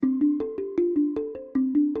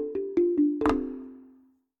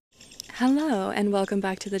Hello, and welcome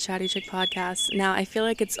back to the Chatty Chick podcast. Now, I feel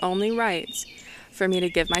like it's only right for me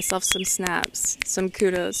to give myself some snaps, some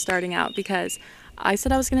kudos starting out, because I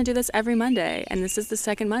said I was going to do this every Monday, and this is the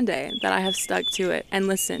second Monday that I have stuck to it. And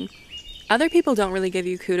listen, other people don't really give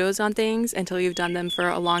you kudos on things until you've done them for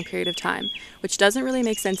a long period of time, which doesn't really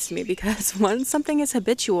make sense to me because once something is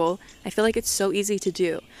habitual, I feel like it's so easy to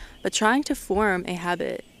do. But trying to form a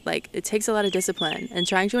habit, it takes a lot of discipline, and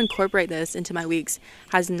trying to incorporate this into my weeks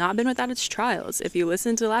has not been without its trials. If you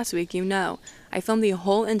listened to last week, you know I filmed the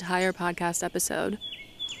whole entire podcast episode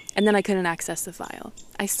and then I couldn't access the file.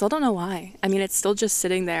 I still don't know why. I mean, it's still just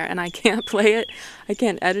sitting there and I can't play it. I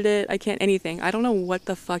can't edit it. I can't anything. I don't know what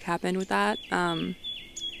the fuck happened with that.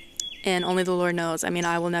 And only the Lord knows. I mean,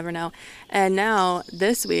 I will never know. And now,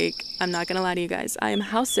 this week, I'm not going to lie to you guys, I am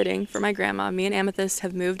house sitting for my grandma. Me and Amethyst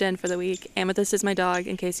have moved in for the week. Amethyst is my dog,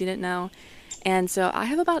 in case you didn't know. And so I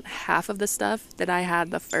have about half of the stuff that I had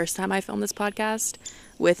the first time I filmed this podcast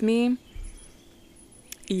with me.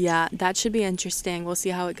 Yeah, that should be interesting. We'll see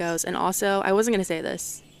how it goes. And also, I wasn't going to say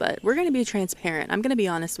this, but we're going to be transparent. I'm going to be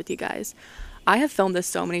honest with you guys. I have filmed this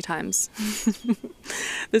so many times.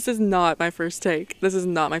 This is not my first take.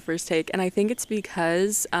 And I think it's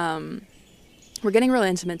because we're getting real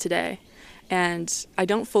intimate today. And I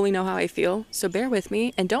don't fully know how I feel. So bear with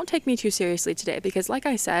me. And don't take me too seriously today. Because like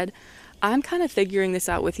I said, I'm kind of figuring this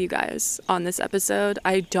out with you guys on this episode.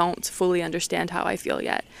 I don't fully understand how I feel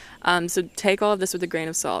yet. So take all of this with a grain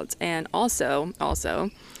of salt. And also,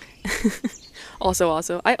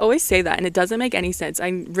 I always say that and it doesn't make any sense. I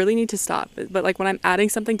really need to stop. But like when I'm adding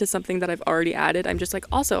something to something that I've already added, I'm just like,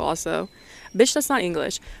 also. Bitch, that's not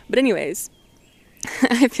English. But anyways,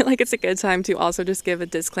 I feel like it's a good time to also just give a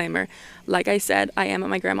disclaimer. Like I said, I am at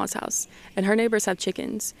my grandma's house and her neighbors have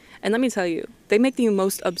chickens. And let me tell you, they make the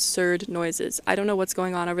most absurd noises. I don't know what's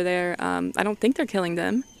going on over there. I don't think they're killing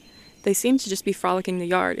them. They seem to just be frolicking the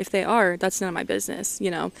yard. If they are, that's none of my business,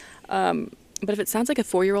 you know. But if it sounds like a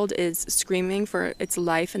 4-year-old is screaming for its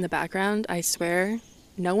life in the background, I swear,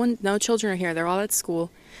 no children are here. They're all at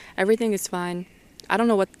school. Everything is fine. I don't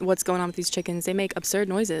know what's going on with these chickens. They make absurd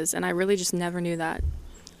noises, and I really just never knew that.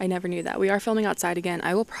 I never knew that. We are filming outside again.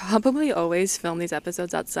 I will probably always film these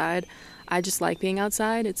episodes outside. I just like being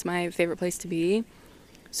outside. It's my favorite place to be.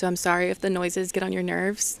 So I'm sorry if the noises get on your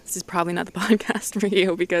nerves. This is probably not the podcast for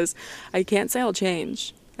you because I can't say I'll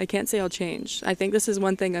change. I think this is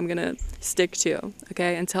one thing I'm going to stick to,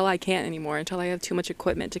 okay, until I can't anymore, until I have too much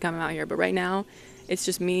equipment to come out here. But right now, it's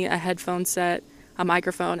just me, a headphone set, a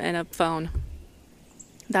microphone, and a phone.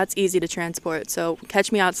 That's easy to transport, so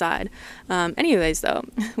catch me outside. Anyways, though,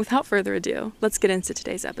 without further ado, let's get into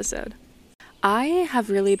today's episode. I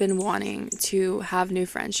have really been wanting to have new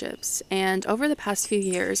friendships, and over the past few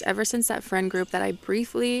years, ever since that friend group that I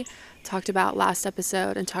briefly talked about last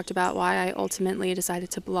episode and talked about why I ultimately decided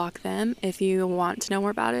to block them. If you want to know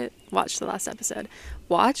more about it, watch the last episode.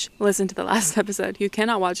 Listen to the last episode. You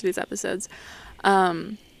cannot watch these episodes. But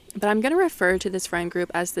I'm going to refer to this friend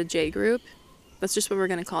group as the J group. That's just what we're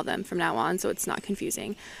going to call them from now on, so it's not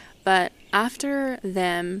confusing. But after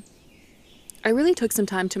them, I really took some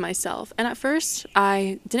time to myself. And at first,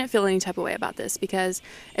 I didn't feel any type of way about this because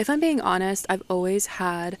if I'm being honest, I've always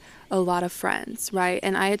had a lot of friends, right?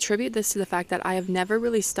 And I attribute this to the fact that I have never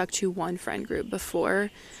really stuck to one friend group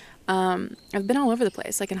before. I've been all over the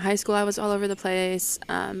place. Like in high school, I was all over the place.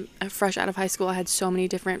 Fresh out of high school, I had so many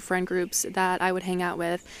different friend groups that I would hang out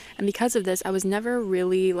with. And because of this, I was never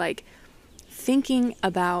really thinking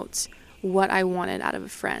about what I wanted out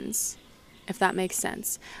of friends, if that makes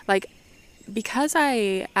sense. Because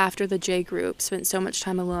I, after the J group, spent so much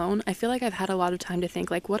time alone, I feel like I've had a lot of time to think,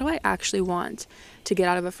 what do I actually want to get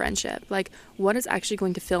out of a friendship? What is actually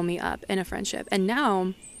going to fill me up in a friendship? And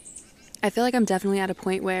now, I feel like I'm definitely at a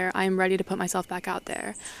point where I'm ready to put myself back out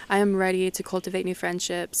there. I am ready to cultivate new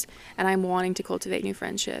friendships, and I'm wanting to cultivate new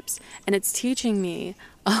friendships. And it's teaching me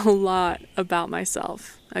a lot about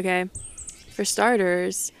myself, okay? For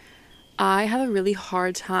starters, I have a really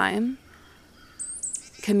hard time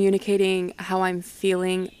communicating how I'm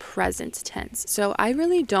feeling present tense. So I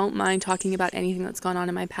really don't mind talking about anything that's gone on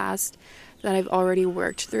in my past that I've already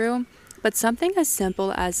worked through, but something as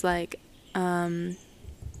simple as I'm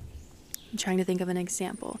trying to think of an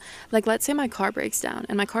example. Let's say my car breaks down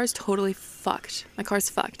and my car is totally fucked. My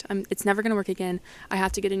car's fucked. It's never going to work again. I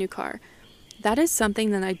have to get a new car. That is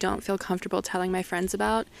something that I don't feel comfortable telling my friends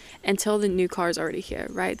about until the new car is already here,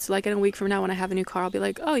 right? So in a week from now when I have a new car, I'll be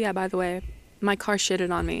like, oh yeah, by the way, my car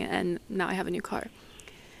shitted on me and now I have a new car.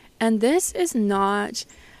 And this is not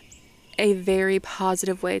a very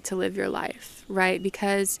positive way to live your life, right?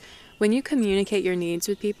 Because when you communicate your needs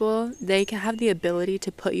with people, they can have the ability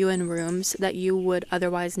to put you in rooms that you would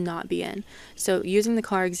otherwise not be in. So using the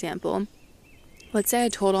car example, let's say I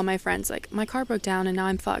told all my friends, like, my car broke down and now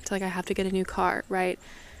I'm fucked, like I have to get a new car, right?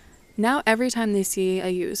 Now every time they see a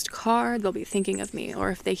used car, they'll be thinking of me. Or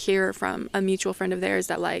if they hear from a mutual friend of theirs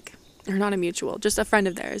that, like, or not a mutual, just a friend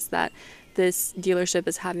of theirs, that this dealership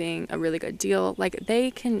is having a really good deal, like, they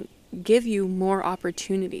can give you more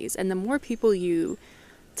opportunities. And the more people you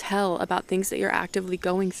tell about things that you're actively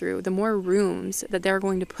going through, the more rooms that they're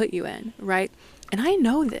going to put you in, right? And I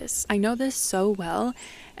know this so well,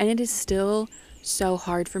 and it is still so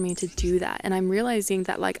hard for me to do that. And I'm realizing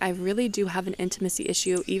that, like, I really do have an intimacy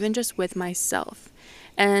issue, even just with myself.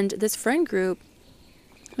 And this friend group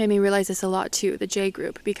made me realize this a lot too, the J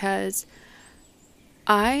group, because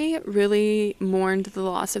I really mourned the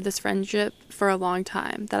loss of this friendship for a long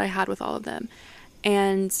time that I had with all of them.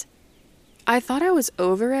 And I thought I was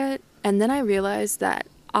over it, and then I realized that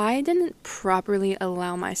I didn't properly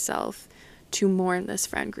allow myself to mourn this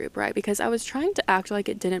friend group, right? Because I was trying to act like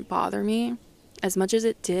it didn't bother me as much as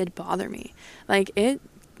it did bother me. Like,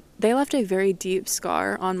 they left a very deep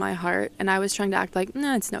scar on my heart, and I was trying to act like,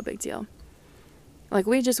 nah, it's no big deal. Like,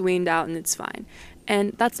 we just weaned out and it's fine.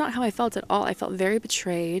 And that's not how I felt at all. I felt very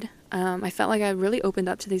betrayed. I felt like I really opened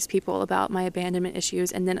up to these people about my abandonment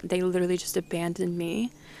issues, and then they literally just abandoned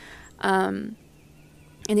me. And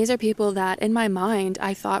these are people that in my mind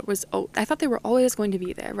I thought they were always going to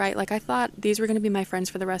be there, right? Like, I thought these were going to be my friends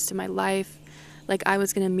for the rest of my life. Like, I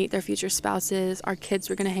was going to meet their future spouses. Our kids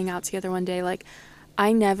were going to hang out together one day. Like,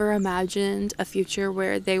 I never imagined a future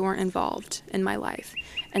where they weren't involved in my life.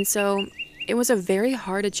 And so it was a very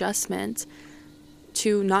hard adjustment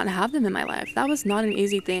to not have them in my life. That was not an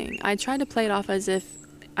easy thing. I tried to play it off as if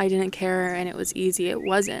I didn't care and it was easy. It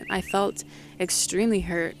wasn't. I felt extremely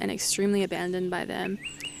hurt and extremely abandoned by them.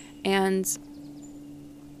 And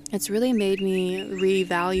it's really made me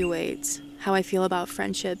reevaluate how I feel about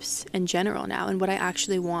friendships in general now and what I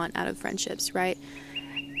actually want out of friendships, right?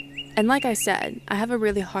 And like I said, I have a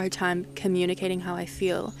really hard time communicating how I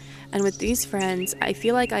feel. And with these friends, I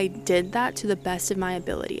feel like I did that to the best of my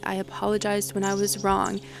ability. I apologized when I was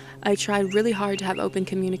wrong. I tried really hard to have open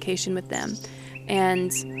communication with them.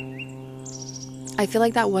 And I feel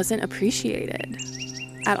like that wasn't appreciated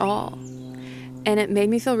at all. And it made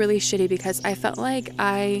me feel really shitty because I felt like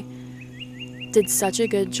I did such a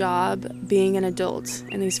good job being an adult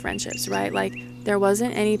in these friendships, right? Like, there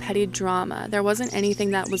wasn't any petty drama. There wasn't anything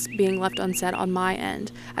that was being left unsaid on my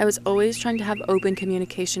end. I was always trying to have open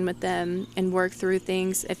communication with them and work through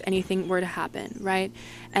things if anything were to happen, right?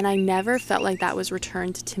 And I never felt like that was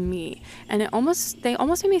returned to me. And they almost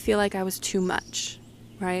made me feel like I was too much,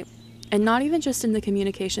 right? And not even just in the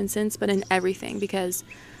communication sense, but in everything, because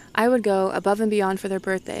I would go above and beyond for their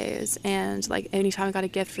birthdays, and like anytime I got a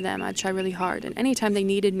gift for them, I'd try really hard. And anytime they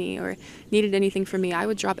needed me or needed anything from me, I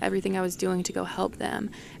would drop everything I was doing to go help them.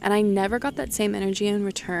 And I never got that same energy in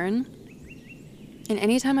return. And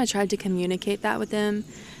anytime I tried to communicate that with them,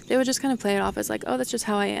 they would just kind of play it off as like, oh, that's just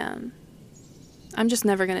how I am. I'm just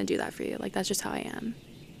never going to do that for you. Like, that's just how I am.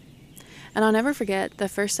 And I'll never forget the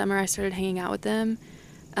first summer I started hanging out with them.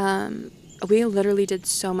 We literally did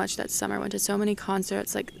so much that summer, went to so many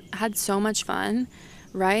concerts, like, had so much fun,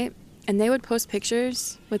 right? And they would post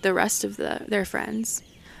pictures with the rest of their friends,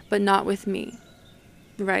 but not with me,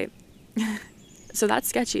 right? So that's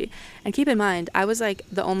sketchy. And keep in mind, I was like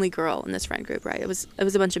the only girl in this friend group, right? It was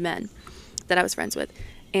a bunch of men that I was friends with.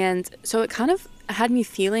 And so it kind of had me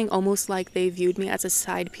feeling almost like they viewed me as a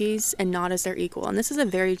side piece and not as their equal. And this is a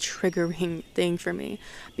very triggering thing for me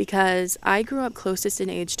because I grew up closest in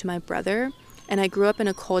age to my brother, and I grew up in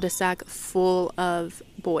a cul-de-sac full of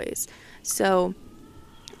boys. So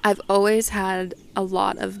I've always had a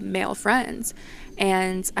lot of male friends,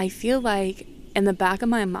 and I feel like in the back of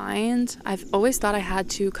my mind, I've always thought I had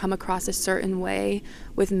to come across a certain way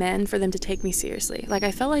with men for them to take me seriously. Like,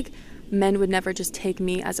 I felt like men would never just take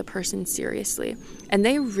me as a person seriously. And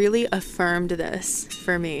they really affirmed this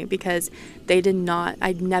for me because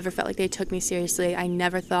I never felt like they took me seriously. I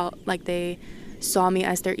never felt like they saw me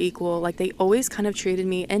as their equal. Like, they always kind of treated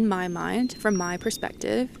me, in my mind, from my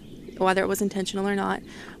perspective, whether it was intentional or not,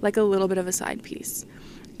 like a little bit of a side piece.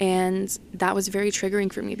 And that was very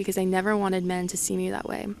triggering for me because I never wanted men to see me that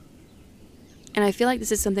way. And I feel like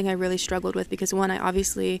this is something I really struggled with because, one,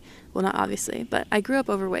 I grew up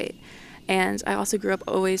overweight. And I also grew up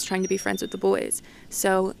always trying to be friends with the boys.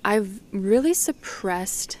 So I've really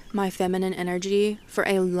suppressed my feminine energy for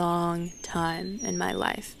a long time in my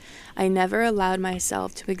life. I never allowed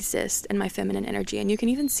myself to exist in my feminine energy. And you can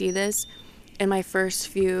even see this in my first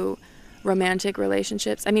few romantic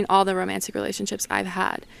relationships. I mean, all the romantic relationships I've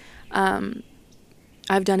had.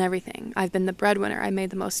 I've done everything. I've been the breadwinner. I made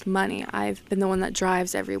the most money. I've been the one that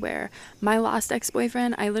drives everywhere. My last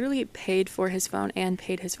ex-boyfriend, I literally paid for his phone and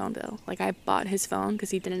paid his phone bill. Like, I bought his phone because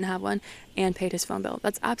he didn't have one and paid his phone bill.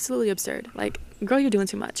 That's absolutely absurd. Like, girl, you're doing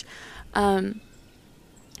too much. But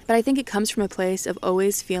I think it comes from a place of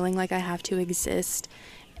always feeling like I have to exist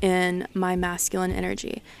in my masculine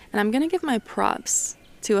energy. And I'm going to give my props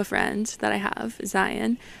to a friend that I have,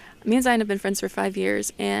 Zion. Me and Zion have been friends for 5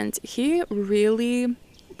 years, and he really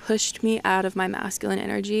pushed me out of my masculine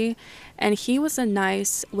energy. And he was a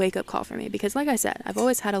nice wake-up call for me because, like I said, I've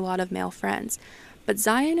always had a lot of male friends. But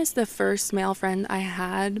Zion is the first male friend I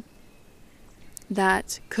had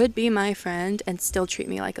that could be my friend and still treat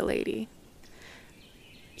me like a lady.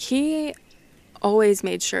 He always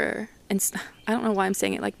made sure, and I don't know why I'm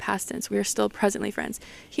saying it like past tense, we are still presently friends.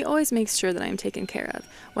 He always makes sure that I'm taken care of.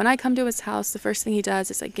 When I come to his house, the first thing he does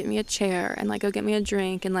is like get me a chair and like go get me a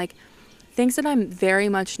drink and like things that I'm very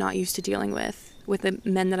much not used to dealing with the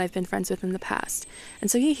men that I've been friends with in the past. And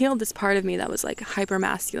so he healed this part of me that was like hyper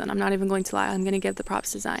masculine. I'm not even going to lie. I'm going to give the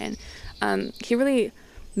props to Zion. He really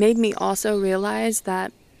made me also realize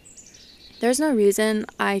that there's no reason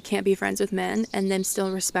I can't be friends with men and them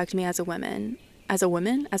still respect me as a woman,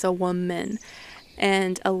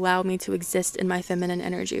 and allow me to exist in my feminine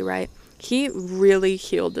energy, right? He really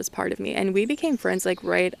healed this part of me, and we became friends like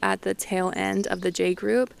right at the tail end of the J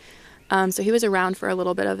group. So he was around for a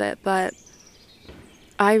little bit of it, but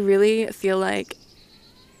I really feel like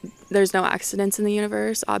there's no accidents in the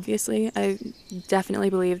universe, obviously. I definitely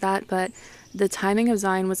believe that, but the timing of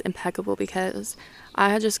Zion was impeccable because I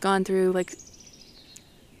had just gone through like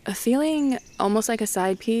a feeling almost like a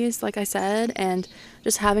side piece, like I said, and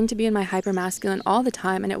just having to be in my hyper masculine all the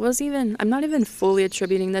time. And it was even, I'm not even fully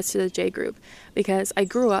attributing this to the J group because I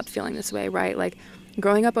grew up feeling this way, right? Like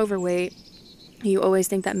growing up overweight, you always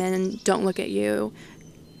think that men don't look at you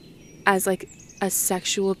as like a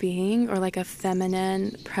sexual being or like a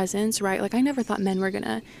feminine presence, right? Like I never thought men were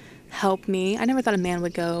gonna help me. I never thought a man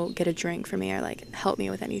would go get a drink for me or like help me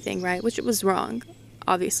with anything, right? Which was wrong.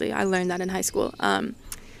 Obviously, I learned that in high school.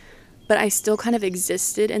 But I still kind of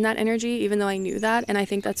existed in that energy, even though I knew that. And I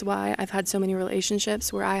think that's why I've had so many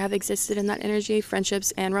relationships where I have existed in that energy,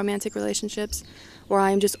 friendships and romantic relationships, where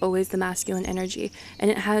I am just always the masculine energy.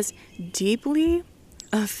 And it has deeply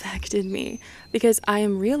affected me because I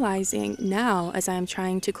am realizing now, as I am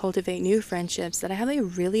trying to cultivate new friendships, that I have a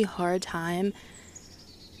really hard time,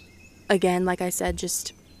 again, like I said,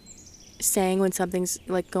 just saying when something's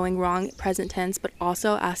like going wrong, present tense, but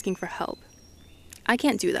also asking for help. I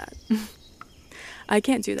can't do that. I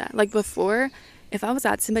can't do that. Like before, if I was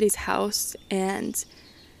at somebody's house and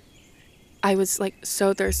I was like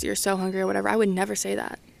so thirsty or so hungry or whatever, I would never say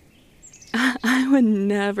that. I would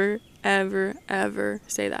never, ever, ever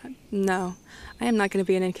say that. No, I am not going to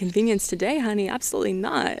be an inconvenience today, honey. Absolutely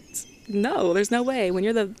not. No, there's no way. When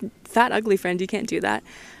you're the fat, ugly friend, you can't do that,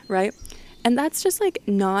 right? And that's just like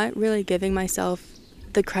not really giving myself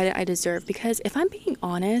the credit I deserve because if I'm being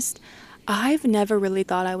honest, I've never really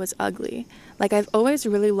thought I was ugly. Like, I've always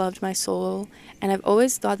really loved my soul, and I've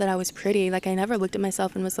always thought that I was pretty. Like, I never looked at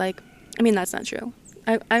myself and was like, I mean, that's not true.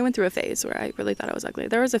 I went through a phase where I really thought I was ugly.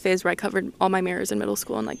 There was a phase where I covered all my mirrors in middle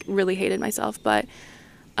school and, like, really hated myself. But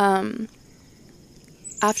after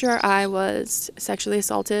I was sexually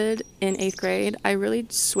assaulted in 8th grade, I really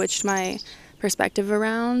switched my perspective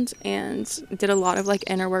around and did a lot of, like,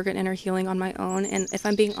 inner work and inner healing on my own. And if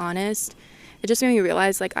I'm being honest, it just made me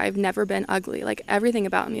realize, like, I've never been ugly. Like, everything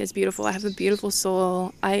about me is beautiful. I have a beautiful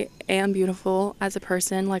soul. I am beautiful as a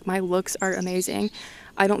person. Like, my looks are amazing.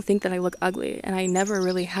 I don't think that I look ugly, and I never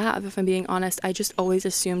really have, if I'm being honest. I just always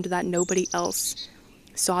assumed that nobody else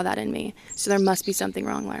saw that in me. So there must be something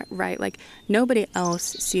wrong, right? Like, nobody else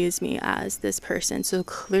sees me as this person, so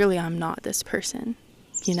clearly I'm not this person,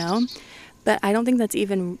 you know? But I don't think that's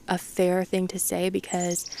even a fair thing to say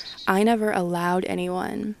because I never allowed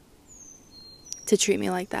anyone to treat me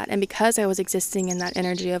like that. And because I was existing in that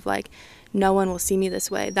energy of like, no one will see me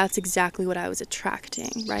this way, that's exactly what I was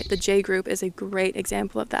attracting, right? The J group is a great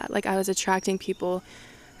example of that. Like, I was attracting people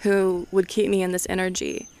who would keep me in this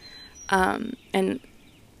energy. And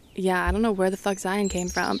yeah, I don't know where the fuck Zion came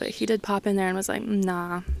from, but he did pop in there and was like,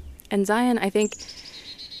 nah. And Zion, I think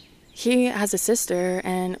he has a sister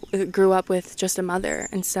and grew up with just a mother.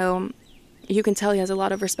 And so you can tell he has a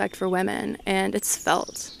lot of respect for women, and it's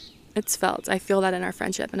felt. It's felt. I feel that in our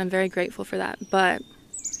friendship, and I'm very grateful for that. But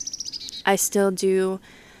I still do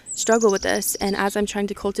struggle with this, and as I'm trying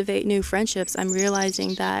to cultivate new friendships, I'm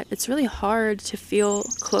realizing that it's really hard to feel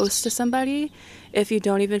close to somebody if you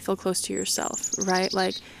don't even feel close to yourself, right?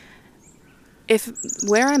 Like, if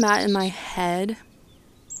where I'm at in my head,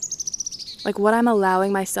 like what I'm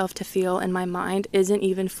allowing myself to feel in my mind isn't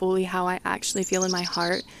even fully how I actually feel in my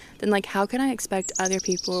heart, then like how can I expect other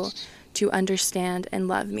people to understand and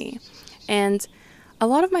love me? And a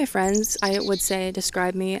lot of my friends, I would say,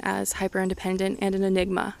 describe me as hyper independent and an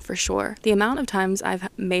enigma for sure. The amount of times I've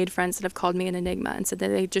made friends that have called me an enigma and said that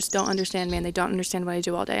they just don't understand me and they don't understand what I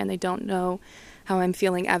do all day and they don't know how I'm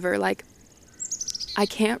feeling ever. Like, I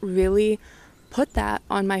can't really put that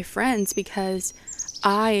on my friends because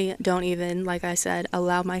I don't even, like I said,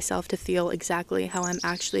 allow myself to feel exactly how I'm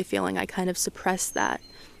actually feeling. I kind of suppress that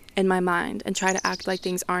in my mind and try to act like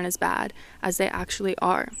things aren't as bad as they actually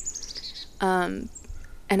are.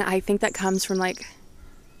 And I think that comes from like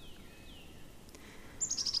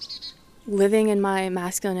living in my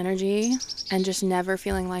masculine energy and just never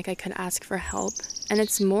feeling like I could ask for help. And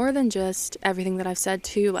it's more than just everything that I've said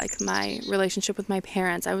too, like my relationship with my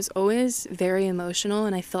parents. I was always very emotional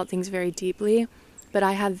and I felt things very deeply, but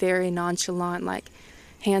I have very nonchalant, like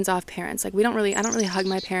hands-off parents. Like I don't really hug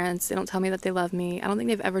my parents. They don't tell me that they love me. I don't think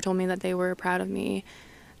they've ever told me that they were proud of me.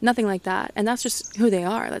 Nothing like that. And that's just who they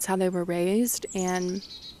are. That's how they were raised. And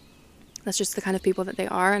that's just the kind of people that they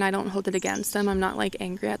are. And I don't hold it against them. I'm not like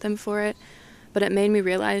angry at them for it. But it made me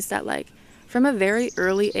realize that like from a very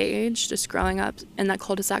early age, just growing up in that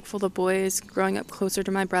cul-de-sac full of boys, growing up closer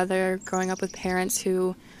to my brother, growing up with parents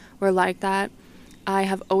who were like that, I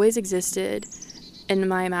have always existed in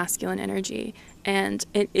my masculine energy. And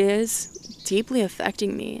it is deeply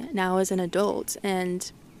affecting me now as an adult.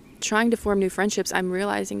 And trying to form new friendships, I'm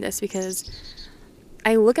realizing this because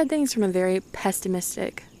I look at things from a very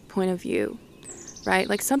pessimistic point of view, right?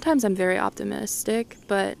 Like sometimes I'm very optimistic,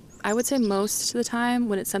 but I would say most of the time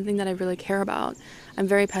when it's something that I really care about, I'm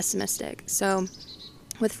very pessimistic. So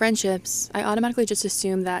with friendships, I automatically just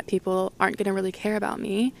assume that people aren't going to really care about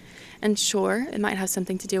me. And sure, it might have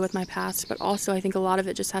something to do with my past, but also I think a lot of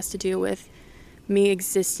it just has to do with me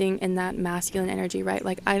existing in that masculine energy, right?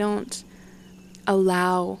 Like I don't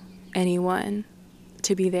allow anyone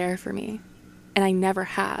to be there for me, and I never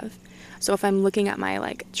have. So if I'm looking at my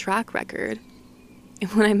like track record,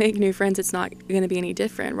 when I make new friends, it's not going to be any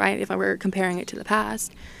different, right? If I were comparing it to the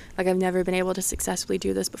past, like I've never been able to successfully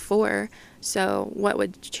do this before, so what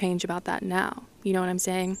would change about that now? You know what I'm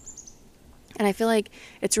saying? And I feel like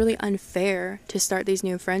it's really unfair to start these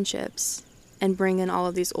new friendships and bring in all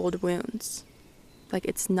of these old wounds. Like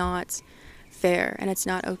it's not fair and it's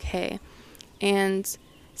not okay. And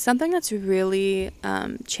something that's really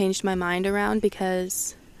changed my mind around,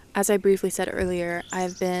 because as I briefly said earlier,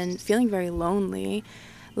 I've been feeling very lonely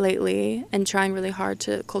lately and trying really hard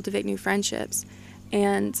to cultivate new friendships.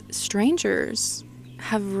 And strangers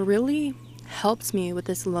have really helped me with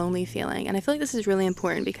this lonely feeling. And I feel like this is really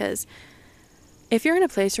important because if you're in a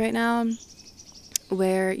place right now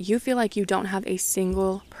where you feel like you don't have a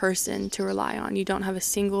single person to rely on, you don't have a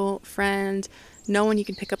single friend, no one you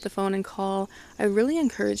can pick up the phone and call, I really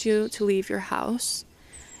encourage you to leave your house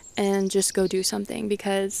and just go do something,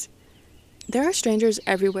 because there are strangers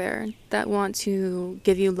everywhere that want to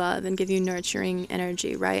give you love and give you nurturing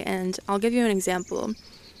energy, right? And I'll give you an example.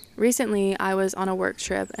 Recently, I was on a work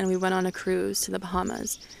trip and we went on a cruise to the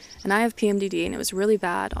Bahamas. And I have PMDD and it was really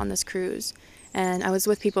bad on this cruise. And I was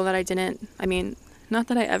with people that not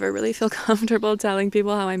that I ever really feel comfortable telling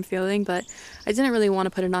people how I'm feeling, but I didn't really want to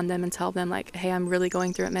put it on them and tell them like, hey, I'm really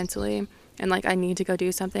going through it mentally and like I need to go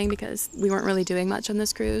do something, because we weren't really doing much on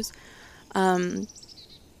this cruise.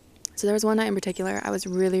 So there was one night in particular, I was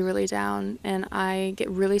really, really down, and I get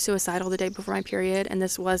really suicidal the day before my period, and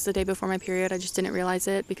this was the day before my period. I just didn't realize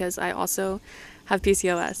it because I also have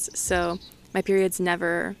PCOS, so my period's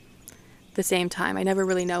never the same time. I never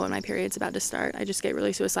really know when my period's about to start. I just get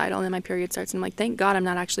really suicidal, and then my period starts, and I'm like, thank God I'm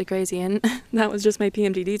not actually crazy, and that was just my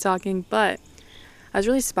PMDD talking. But I was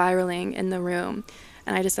really spiraling in the room,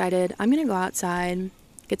 and I decided I'm gonna go outside,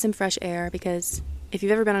 get some fresh air, because if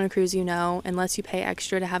you've ever been on a cruise, you know, unless you pay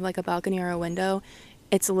extra to have like a balcony or a window,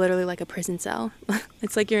 it's literally like a prison cell.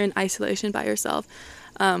 It's like you're in isolation by yourself.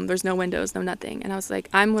 There's no windows, no nothing. And I was like,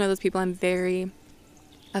 I'm one of those people, I'm very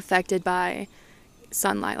affected by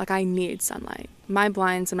sunlight. Like I need sunlight. My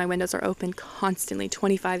blinds and my windows are open constantly,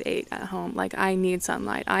 25/8 at home. Like I need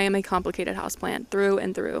sunlight. I am a complicated houseplant through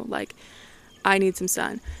and through. Like I need some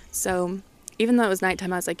sun. So even though it was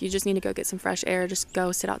nighttime, I was like, you just need to go get some fresh air, just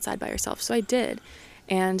go sit outside by yourself. So I did.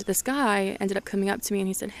 And this guy ended up coming up to me and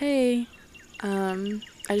he said, hey, I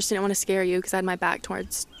just didn't want to scare you because I had my back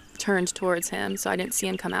turned towards him, so I didn't see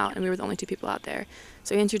him come out, and we were the only two people out there.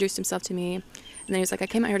 So he introduced himself to me, and then he was like, I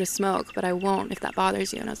came out here to smoke, but I won't if that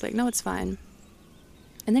bothers you. And I was like, no, it's fine.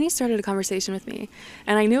 And then he started a conversation with me,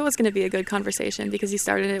 and I knew it was going to be a good conversation because he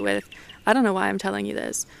started it with, I don't know why I'm telling you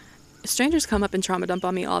this. Strangers come up and trauma dump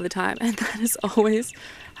on me all the time, and that is always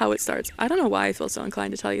how it starts. I don't know why I feel so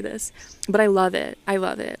inclined to tell you this, but I love it. I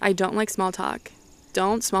love it. I don't like small talk.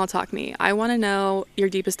 Don't small talk me. I want to know your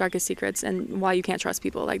deepest, darkest secrets and why you can't trust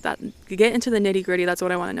people like that. Get into the nitty gritty. That's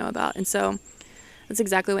what I want to know about. And so that's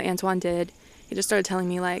exactly what Antoine did. He just started telling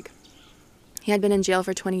me, like, he had been in jail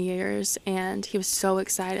for 20 years and he was so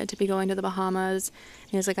excited to be going to the Bahamas.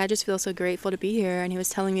 And he was like, I just feel so grateful to be here. And he was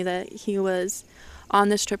telling me that he was on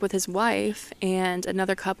this trip with his wife and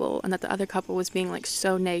another couple, and that the other couple was being like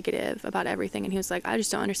so negative about everything. And he was like, I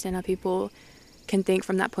just don't understand how people can think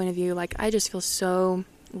from that point of view. Like, I just feel so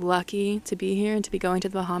lucky to be here and to be going to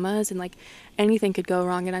the Bahamas, and like anything could go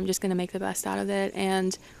wrong and I'm just going to make the best out of it.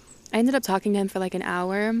 And I ended up talking to him for like an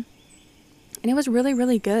hour, and it was really,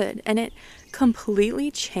 really good. And it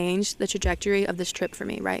completely changed the trajectory of this trip for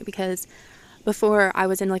me, right? Because before I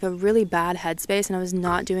was in like a really bad headspace and I was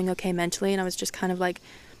not doing okay mentally, and I was just kind of like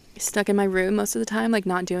stuck in my room most of the time, like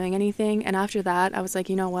not doing anything. And after that, I was like,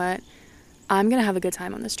 you know what? I'm going to have a good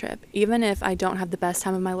time on this trip. Even if I don't have the best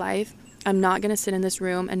time of my life, I'm not going to sit in this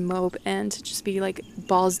room and mope and just be like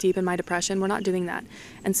balls deep in my depression. We're not doing that.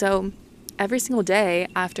 And so every single day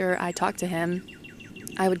after I talked to him,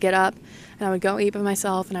 I would get up and I would go eat by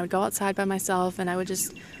myself, and I would go outside by myself, and I would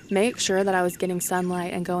just make sure that I was getting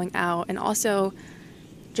sunlight and going out, and also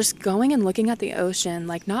just going and looking at the ocean.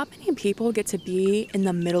 Like, not many people get to be in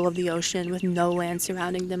the middle of the ocean with no land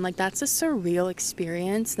surrounding them. Like, that's a surreal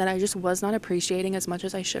experience that I just was not appreciating as much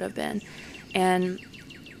as I should have been. And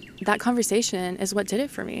that conversation is what did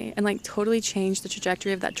it for me, and like totally changed the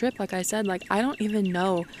trajectory of that trip. Like I said, like, I don't even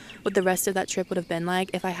know what the rest of that trip would have been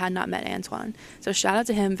like if I had not met Antoine. So shout out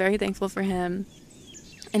to him, very thankful for him.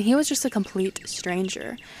 And he was just a complete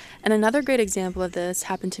stranger. And another great example of this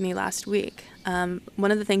happened to me last week.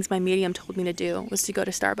 One of the things my medium told me to do was to go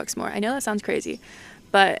to Starbucks more. I know that sounds crazy,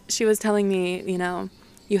 but she was telling me, you know,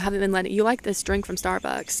 you like this drink from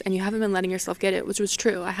Starbucks and you haven't been letting yourself get it, which was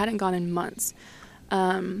true. I hadn't gone in months.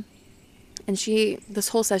 And this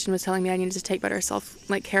whole session was telling me I needed to take better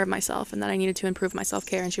care of myself, and that I needed to improve my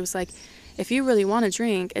self-care. And she was like, if you really want a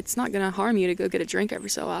drink, it's not going to harm you to go get a drink every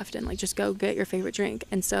so often. Like, just go get your favorite drink.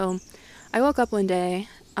 And so I woke up one day,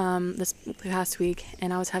 this past week,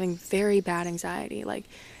 and I was having very bad anxiety, like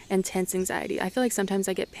intense anxiety. I feel like sometimes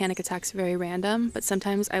I get panic attacks very random, but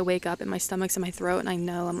sometimes I wake up and my stomach's in my throat and I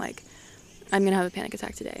know I'm like, I'm going to have a panic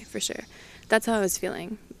attack today for sure. That's how I was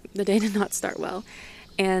feeling. The day did not start well.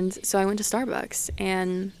 And so I went to Starbucks,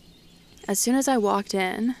 and as soon as I walked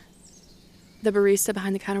in, the barista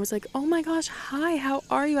behind the counter was like, oh my gosh, hi, how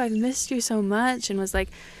are you? I've missed you so much, and was like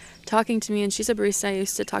talking to me. And she's a barista I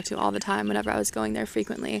used to talk to all the time whenever I was going there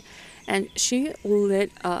frequently. And she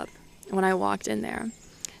lit up when I walked in there.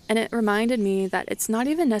 And it reminded me that it's not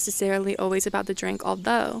even necessarily always about the drink,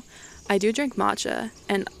 although I do drink matcha.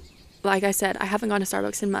 And like I said, I haven't gone to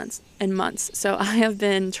Starbucks in months. So I have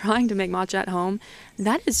been trying to make matcha at home.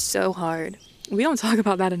 That is so hard. We don't talk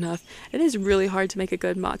about that enough. It is really hard to make a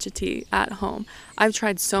good matcha tea at home. I've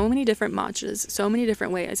tried so many different matchas, so many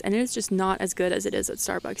different ways, and it is just not as good as it is at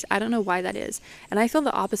Starbucks. I don't know why that is. And I feel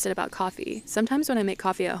the opposite about coffee. Sometimes when I make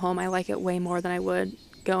coffee at home, I like it way more than I would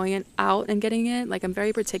going out and getting it. Like, I'm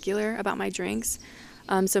very particular about my drinks.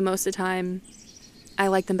 So most of the time, I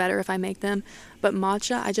like them better if I make them. But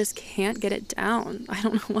matcha, I just can't get it down. I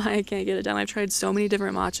don't know why I can't get it down. I've tried so many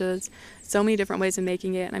different matchas, so many different ways of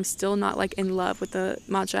making it, and I'm still not like in love with the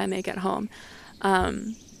matcha I make at home.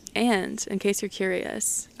 And in case you're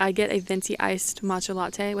curious, I get a venti iced matcha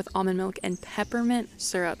latte with almond milk and peppermint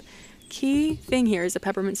syrup. Key thing here is the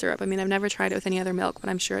peppermint syrup. I mean, I've never tried it with any other milk, but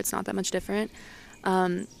I'm sure it's not that much different.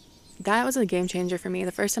 That was a game changer for me.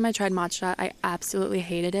 The first time I tried matcha, I absolutely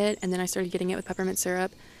hated it, and then I started getting it with peppermint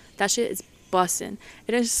syrup. That shit is bussin'.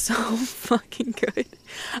 It is so fucking good.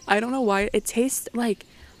 I don't know why. It tastes like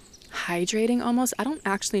hydrating almost. I don't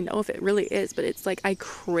actually know if it really is, but it's like I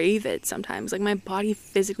crave it sometimes. Like, my body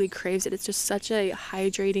physically craves it. It's just such a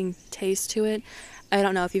hydrating taste to it. I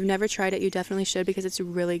don't know. If you've never tried it, you definitely should, because it's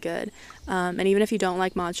really good. And even if you don't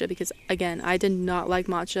like matcha, because again, I did not like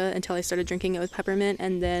matcha until I started drinking it with peppermint,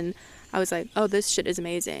 and then I was like, oh, this shit is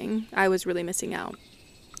amazing. I was really missing out.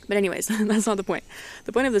 But anyways, that's not the point.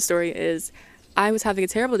 The point of the story is I was having a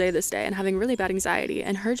terrible day this day and having really bad anxiety,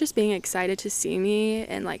 and her just being excited to see me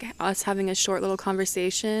and like us having a short little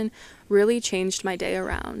conversation really changed my day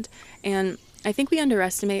around. And I think we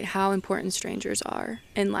underestimate how important strangers are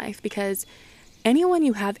in life, because anyone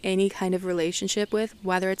you have any kind of relationship with,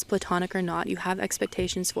 whether it's platonic or not, you have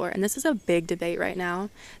expectations for. And this is a big debate right now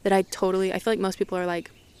that I feel like most people are like,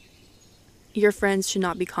 your friends should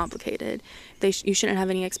not be complicated. You shouldn't have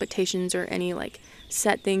any expectations or any like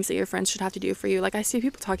set things that your friends should have to do for you. Like, I see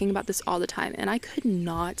people talking about this all the time, and I could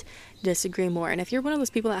not disagree more. And if you're one of those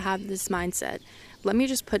people that have this mindset, let me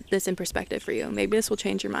just put this in perspective for you. Maybe this will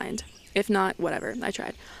change your mind. If not, whatever, I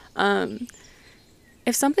tried.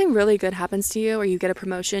 If something really good happens to you or you get a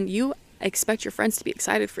promotion, you expect your friends to be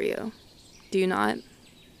excited for you. Do you not?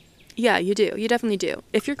 Yeah, you do. You definitely do.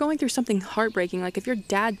 If you're going through something heartbreaking, like if your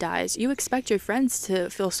dad dies, you expect your friends to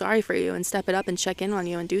feel sorry for you and step it up and check in on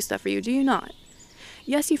you and do stuff for you. Do you not?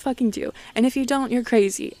 Yes, you fucking do. And if you don't, you're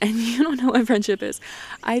crazy and you don't know what friendship is.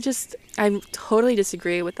 I totally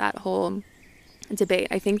disagree with that whole debate.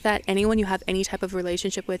 I think that anyone you have any type of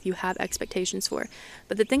relationship with, you have expectations for.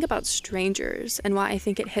 But the thing about strangers, and why I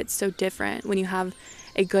think it hits so different when you have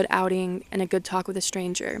a good outing and a good talk with a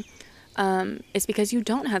stranger, is because you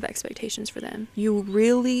don't have expectations for them. You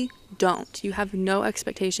really don't. You have no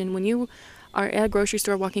expectation. When you are at a grocery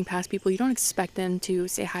store walking past people, you don't expect them to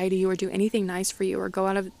say hi to you or do anything nice for you or go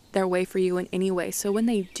out of their way for you in any way. So when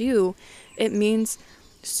they do, it means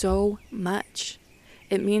so much.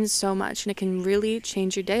 It means so much, and it can really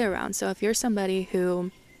change your day around. So if you're somebody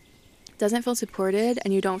who doesn't feel supported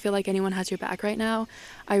and you don't feel like anyone has your back right now,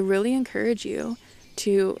 I really encourage you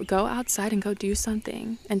to go outside and go do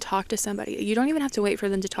something and talk to somebody. You don't even have to wait for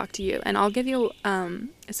them to talk to you. And I'll give you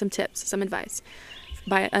some tips, some advice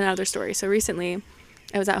by another story. So recently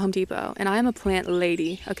I was at Home Depot, and I am a plant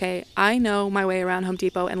lady, okay? I know my way around Home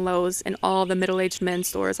Depot and Lowe's and all the middle-aged men's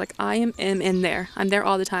stores. Like, I am in there. I'm there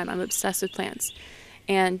all the time. I'm obsessed with plants.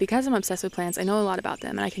 And because I'm obsessed with plants, I know a lot about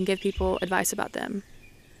them, and I can give people advice about them.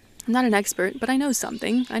 I'm not an expert, but I know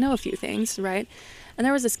something. I know a few things, right? And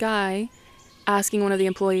there was this guy asking one of the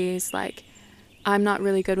employees, like, I'm not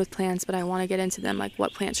really good with plants, but I want to get into them. Like,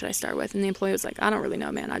 what plant should I start with? And the employee was like, I don't really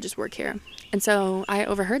know, man. I just work here. And so I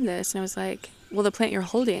overheard this, and I was like, well, the plant you're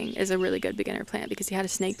holding is a really good beginner plant, because he had a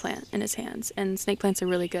snake plant in his hands. And snake plants are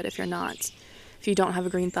really good if you don't have a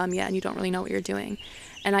green thumb yet and you don't really know what you're doing.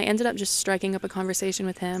 And I ended up just striking up a conversation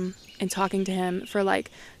with him and talking to him for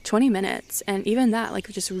like 20 minutes. And even that, like,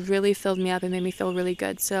 just really filled me up and made me feel really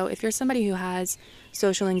good. So if you're somebody who has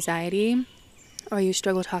social anxiety or you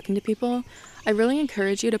struggle talking to people, I really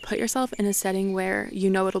encourage you to put yourself in a setting where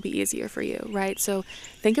you know it'll be easier for you, right? So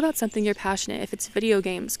think about something you're passionate. If it's video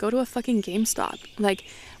games, go to a fucking GameStop. Like,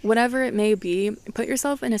 whatever it may be, put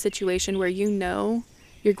yourself in a situation where you know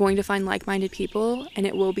you're going to find like-minded people, and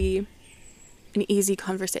it will be an easy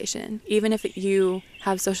conversation. Even if you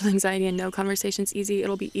have social anxiety and no conversation's easy,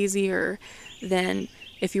 it'll be easier than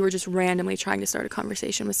if you were just randomly trying to start a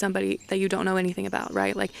conversation with somebody that you don't know anything about,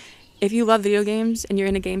 right? Like, if you love video games and you're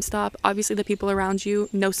in a GameStop, obviously the people around you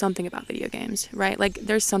know something about video games, right? Like,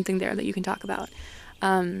 there's something there that you can talk about.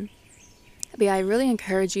 But yeah, I really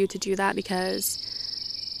encourage you to do that, because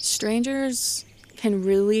strangers can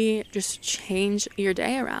really just change your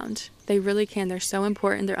day around. They really can. They're so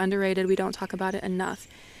important. They're underrated. We don't talk about it enough.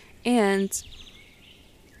 And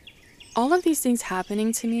all of these things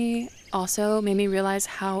happening to me also made me realize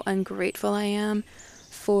how ungrateful I am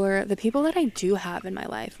for the people that I do have in my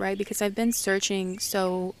life, right? Because I've been searching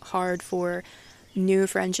so hard for new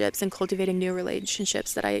friendships and cultivating new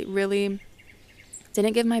relationships that I really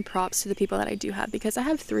didn't give my props to the people that I do have. Because I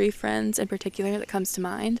have 3 friends in particular that comes to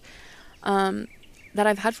mind, that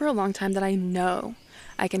I've had for a long time, that I know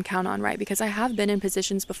I can count on, right? Because I have been in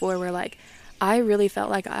positions before where, like, I really felt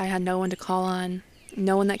like I had no one to call on,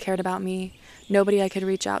 no one that cared about me, nobody I could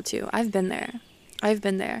reach out to. I've been there.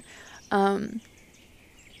 And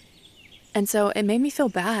so it made me feel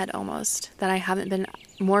bad almost that I haven't been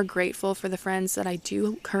more grateful for the friends that I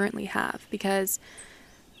do currently have, because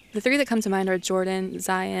the 3 that come to mind are Jordan,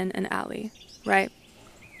 Zion, and Allie, right?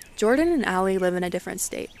 Jordan and Allie live in a different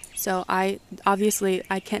state. So I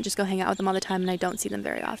can't just go hang out with them all the time, and I don't see them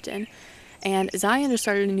very often. And Zion just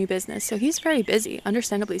started a new business, so he's very busy,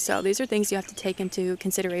 understandably so. These are things you have to take into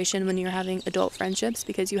consideration when you're having adult friendships,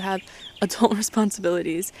 because you have adult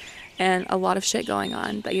responsibilities and a lot of shit going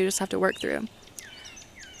on that you just have to work through.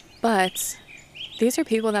 But these are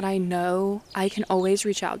people that I know I can always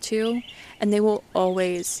reach out to, and they will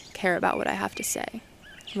always care about what I have to say,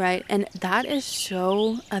 right? And that is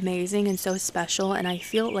so amazing and so special, and I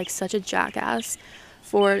feel like such a jackass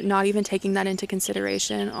for not even taking that into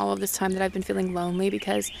consideration all of this time that I've been feeling lonely,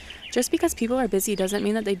 because just because people are busy doesn't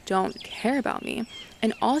mean that they don't care about me.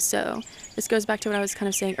 And also, this goes back to what I was kind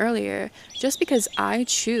of saying earlier, just because I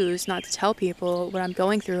choose not to tell people what I'm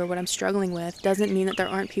going through or what I'm struggling with doesn't mean that there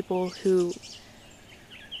aren't people who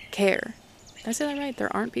care. Did I say that right?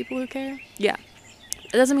 There aren't people who care? Yeah.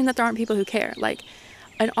 It doesn't mean that there aren't people who care. Like,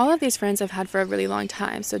 and all of these friends I've had for a really long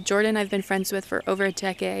time. So Jordan I've been friends with for over a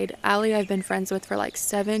decade. Allie I've been friends with for like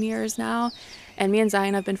 7 years now. And me and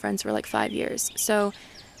Zion I've been friends for like 5 years. So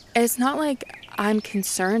it's not like I'm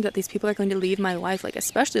concerned that these people are going to leave my life. Like,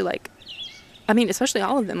 especially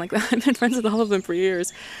all of them. Like, I've been friends with all of them for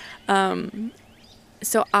years.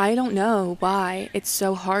 So I don't know why it's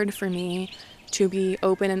so hard for me to be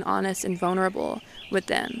open and honest and vulnerable with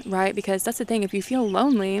them, right? Because that's the thing. If you feel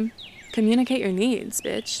lonely, communicate your needs,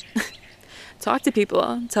 bitch. Talk to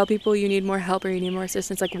people. Tell people you need more help or you need more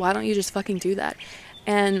assistance. Like, why don't you just fucking do that?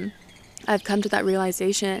 And I've come to that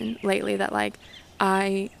realization lately that, like,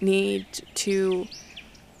 I need to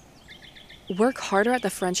work harder at the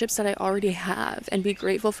friendships that I already have and be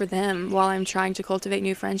grateful for them while I'm trying to cultivate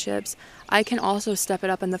new friendships. I can also step it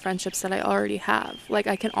up in the friendships that I already have. Like,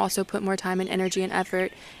 I can also put more time and energy and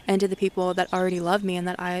effort into the people that already love me and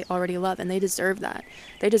that I already love, and they deserve that.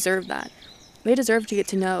 They deserve that. They deserve to get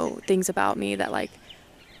to know things about me that, like,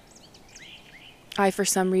 I, for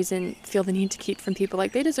some reason, feel the need to keep from people.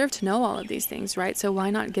 Like, they deserve to know all of these things, right? So why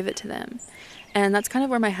not give it to them? And that's kind of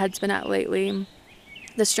where my head's been at lately.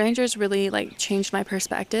 The strangers really, like, changed my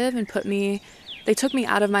perspective and they took me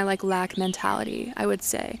out of my, like, lack mentality, I would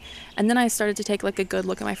say. And then I started to take, like, a good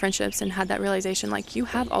look at my friendships and had that realization, like, you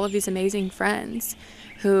have all of these amazing friends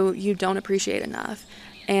who you don't appreciate enough.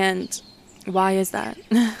 And why is that?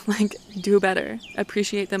 Like, do better.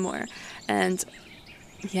 Appreciate them more. And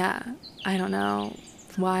yeah, I don't know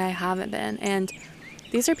why I haven't been. And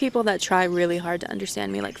these are people that try really hard to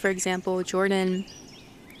understand me. Like, for example, Jordan,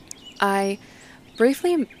 I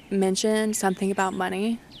briefly mentioned something about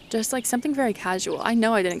money, just like something very casual. I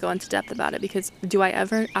know I didn't go into depth about it because do I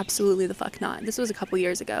ever? Absolutely the fuck not. This was a couple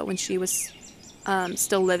years ago when she was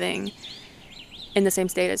still living in the same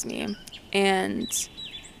state as me. And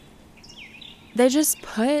they just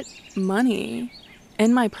put money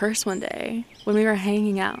in my purse one day when we were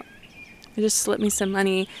hanging out. They just slipped me some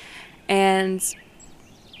money, and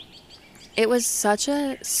it was such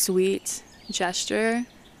a sweet gesture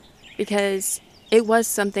because it was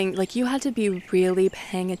something, like, you had to be really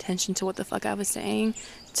paying attention to what the fuck I was saying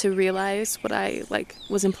to realize what I, like,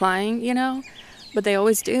 was implying, you know? But they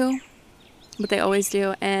always do.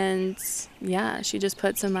 And yeah, she just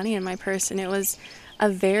put some money in my purse, and it was a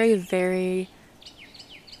very, very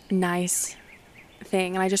nice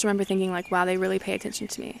thing. And I just remember thinking, like, wow, they really pay attention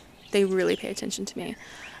to me.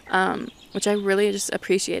 Which I really just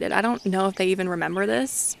appreciated. I don't know if they even remember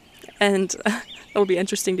this, and it'll be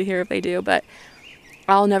interesting to hear if they do, but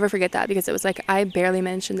I'll never forget that because it was like, I barely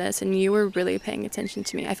mentioned this and you were really paying attention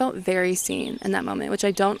to me. I felt very seen in that moment, which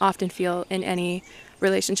I don't often feel in any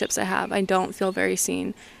relationships I have. I don't feel very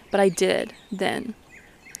seen, but I did then.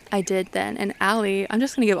 And Allie, I'm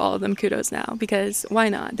just going to give all of them kudos now because why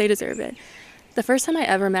not? They deserve it. The first time I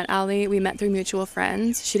ever met Allie, we met through mutual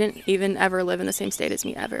friends. She didn't even ever live in the same state as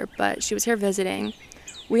me ever, but she was here visiting.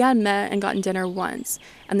 We had met and gotten dinner once,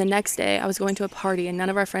 and the next day I was going to a party and none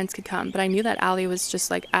of our friends could come, but I knew that Allie was just,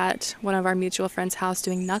 like, at one of our mutual friends' house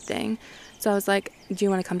doing nothing. So I was like, do you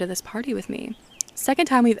want to come to this party with me? Second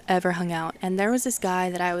time we've ever hung out, and there was this guy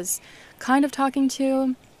that I was kind of talking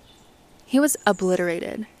to. He was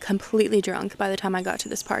obliterated, completely drunk by the time I got to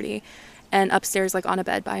this party, and upstairs, like, on a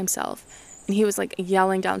bed by himself. And he was, like,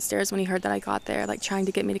 yelling downstairs when he heard that I got there, like, trying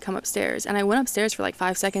to get me to come upstairs. And I went upstairs for, like,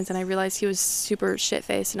 5 seconds, and I realized he was super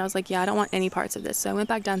shit-faced. And I was like, yeah, I don't want any parts of this. So I went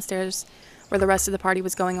back downstairs where the rest of the party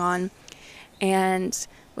was going on and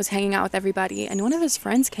was hanging out with everybody. And one of his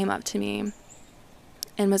friends came up to me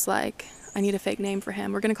and was like, I need a fake name for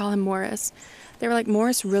him. We're going to call him Morris. They were like,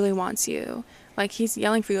 Morris really wants you. Like, he's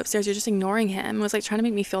yelling for you upstairs. You're just ignoring him. And was, like, trying to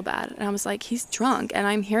make me feel bad. And I was like, he's drunk, and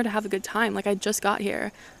I'm here to have a good time. Like, I just got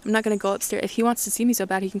here. I'm not going to go upstairs. If he wants to see me so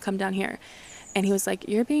bad, he can come down here. And he was like,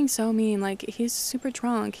 you're being so mean. Like, he's super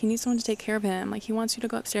drunk. He needs someone to take care of him. Like, he wants you to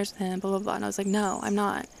go upstairs with him, blah, blah, blah. And I was like, no, I'm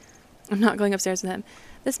not. I'm not going upstairs with him.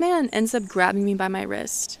 This man ends up grabbing me by my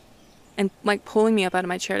wrist and, like, pulling me up out of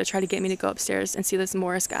my chair to try to get me to go upstairs and see this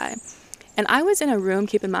Morris guy. And I was in a room,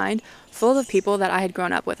 keep in mind, full of people that I had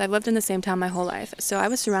grown up with. I've lived in the same town my whole life. So I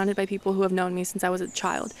was surrounded by people who have known me since I was a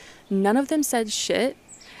child. None of them said shit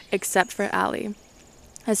except for Allie.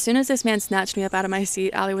 As soon as this man snatched me up out of my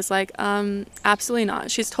seat, Allie was like, absolutely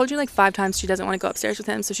not. She's told you like 5 times she doesn't want to go upstairs with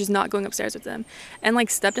him, so she's not going upstairs with him. And like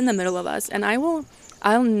stepped in the middle of us. And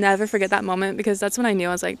I'll never forget that moment, because that's when I knew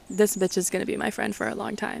I was like, this bitch is going to be my friend for a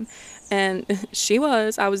long time. And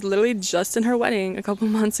I was literally just in her wedding a couple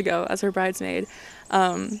months ago as her bridesmaid.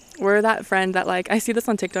 We're that friend that, like, I see this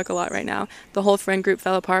on TikTok a lot right now. The whole friend group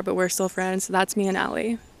fell apart, but we're still friends. That's me and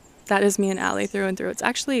Allie. That is me and Allie through and through. It's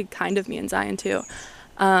actually kind of me and Zion too.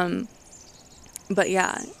 But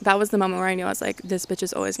yeah, that was the moment where I knew I was like, this bitch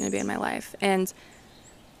is always going to be in my life. And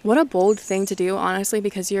what a bold thing to do, honestly,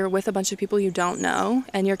 because you're with a bunch of people you don't know,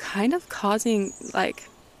 and you're kind of causing like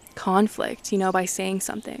conflict, by saying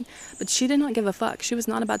something. But she did not give a fuck. She was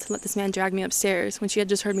not about to let this man drag me upstairs when she had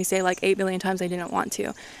just heard me say like 8 billion times I didn't want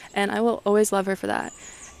to. And I will always love her for that.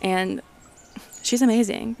 And she's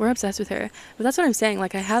amazing. We're obsessed with her. But that's what I'm saying.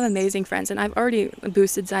 Like, I have amazing friends, and I've already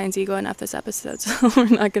boosted Zion's ego enough this episode, so we're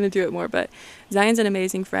not going to do it more. But Zion's an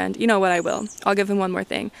amazing friend. You know what? I will. I'll give him one more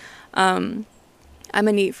thing. I'm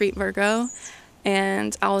a neat freak Virgo,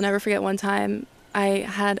 and I'll never forget one time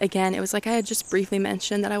it was like I had just briefly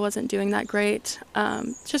mentioned that I wasn't doing that great,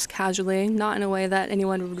 just casually, not in a way that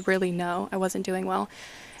anyone would really know I wasn't doing well.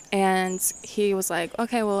 And he was like,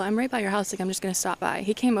 okay, well, I'm right by your house. Like, I'm just going to stop by.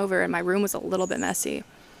 He came over, and my room was a little bit messy.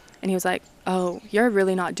 And he was like, oh, you're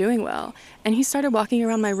really not doing well. And he started walking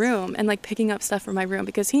around my room and, like, picking up stuff from my room,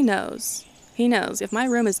 because he knows if my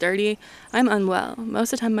room is dirty, I'm unwell.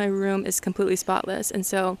 Most of the time, my room is completely spotless. And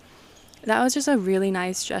so that was just a really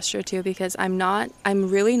nice gesture, too, because I'm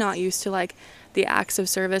really not used to, like, the acts of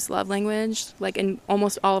service love language. Like, in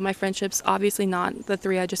almost all of my friendships, obviously not the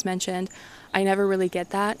 3 I just mentioned, I never really get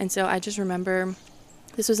that. And so I just remember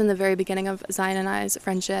this was in the very beginning of Zion and I's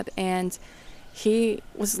friendship, and he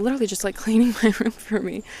was literally just like cleaning my room for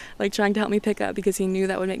me, like trying to help me pick up, because he knew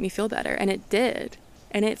that would make me feel better. And it did.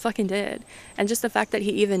 And it fucking did. And just the fact that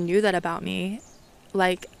he even knew that about me,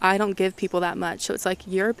 like, I don't give people that much. So it's like,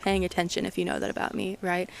 you're paying attention if you know that about me,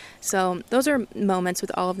 right? So those are moments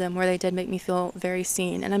with all of them where they did make me feel very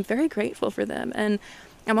seen, and I'm very grateful for them. And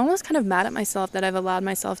I'm almost kind of mad at myself that I've allowed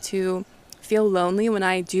myself to feel lonely when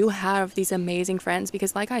I do have these amazing friends,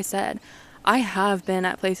 because like I said, I have been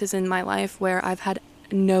at places in my life where I've had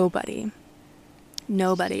nobody,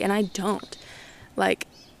 and I don't. Like,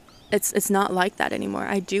 it's not like that anymore.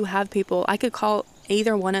 I do have people. I could call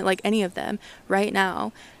either one, like any of them right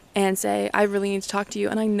now, and say, I really need to talk to you.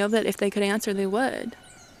 And I know that if they could answer, they would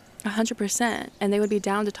 100%. And they would be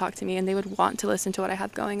down to talk to me, and they would want to listen to what I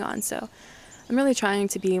have going on. So I'm really trying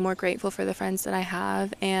to be more grateful for the friends that I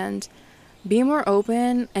have, and be more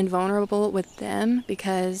open and vulnerable with them,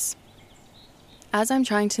 because as I'm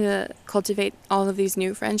trying to cultivate all of these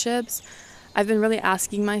new friendships, I've been really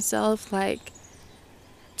asking myself, like,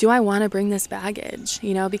 do I want to bring this baggage?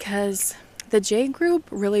 Because the J group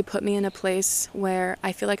really put me in a place where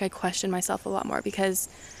I feel like I question myself a lot more, because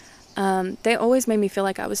they always made me feel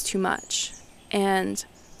like I was too much. And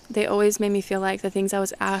they always made me feel like the things I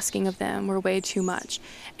was asking of them were way too much.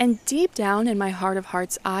 And deep down in my heart of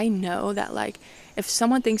hearts, I know that, like, if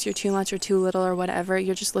someone thinks you're too much or too little or whatever,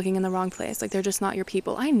 you're just looking in the wrong place. Like, they're just not your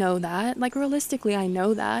people. I know that. Like, realistically, I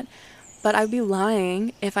know that. But I'd be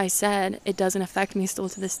lying if I said it doesn't affect me still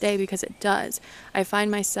to this day, because it does. I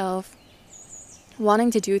find myself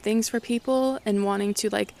wanting to do things for people and wanting to,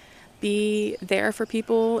 like, be there for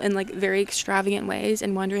people in, like, very extravagant ways,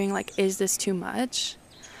 and wondering, like, is this too much?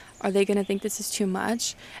 Are they going to think this is too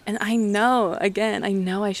much? And I know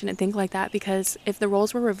I shouldn't think like that, because if the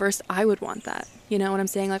roles were reversed, I would want that. You know what I'm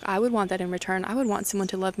saying? Like, I would want that in return. I would want someone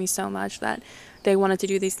to love me so much that they wanted to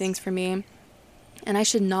do these things for me. And I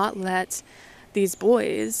should not let these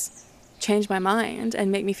boys change my mind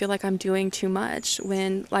and make me feel like I'm doing too much,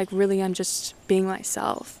 when, like, really I'm just being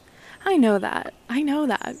myself. I know that.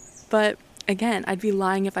 But again, I'd be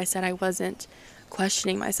lying if I said I wasn't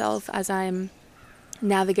questioning myself as I'm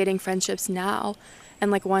navigating friendships now, and,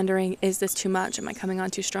 like, wondering, is this too much? Am I coming on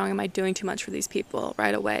too strong? Am I doing too much for these people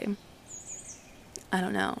right away? I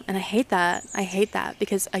don't know. And I hate that,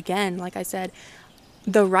 because, again, like I said,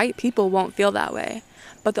 the right people won't feel that way.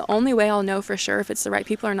 But the only way I'll know for sure if it's the right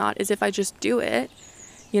people or not is if I just do it.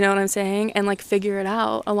 You know what I'm saying? And, like, figure it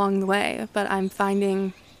out along the way. But I'm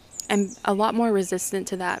finding I'm a lot more resistant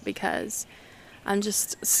to that, because I'm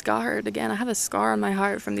just scarred. Again, I have a scar on my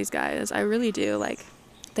heart from these guys. I really do. Like,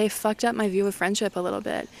 they fucked up my view of friendship a little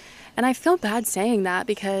bit. And I feel bad saying that,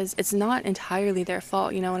 because it's not entirely their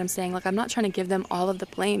fault. You know what I'm saying? Like, I'm not trying to give them all of the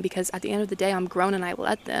blame, because at the end of the day, I'm grown, and I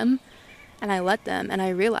let them. And I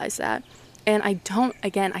realize that. And I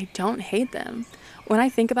don't hate them. When I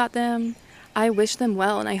think about them, I wish them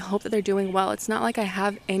well and I hope that they're doing well. It's not like I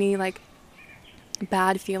have any like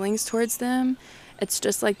bad feelings towards them. It's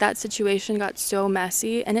just like that situation got so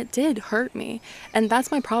messy and it did hurt me. And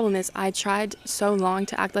that's my problem, is I tried so long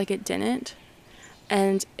to act like it didn't,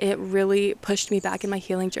 and it really pushed me back in my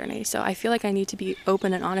healing journey. So I feel like I need to be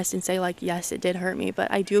open and honest and say like, yes, it did hurt me,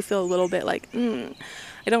 but I do feel a little bit like, I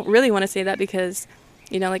don't really want to say that because,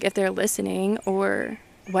 you know, like if they're listening or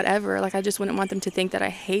whatever, like I just wouldn't want them to think that I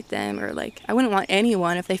hate them, or like I wouldn't want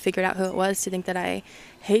anyone, if they figured out who it was, to think that I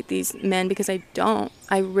hate these men, because I don't.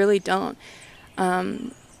 I really don't.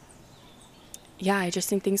 Yeah, I just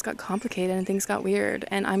think things got complicated and things got weird,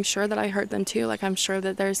 and I'm sure that I hurt them too. Like I'm sure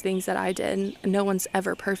that there's things that I did, and no one's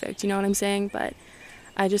ever perfect, you know what I'm saying? But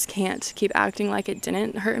I just can't keep acting like it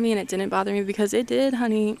didn't hurt me and it didn't bother me, because it did,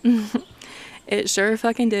 honey. It sure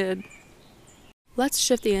fucking did. Let's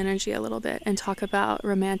shift the energy a little bit and talk about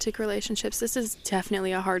romantic relationships. This is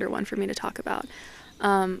definitely a harder one for me to talk about.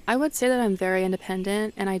 I would say that I'm very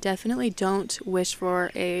independent, and I definitely don't wish for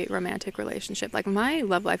a romantic relationship. Like my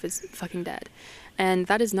love life is fucking dead, and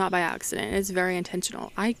that is not by accident. It's very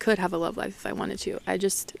intentional. I could have a love life if I wanted to. I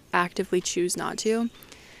just actively choose not to.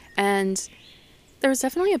 And there was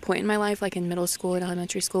definitely a point in my life, like in middle school and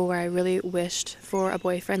elementary school, where I really wished for a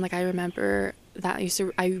boyfriend. Like I remember that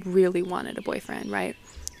I really wanted a boyfriend, right?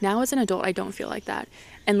 Now as an adult, I don't feel like that.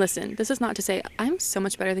 And listen, this is not to say I'm so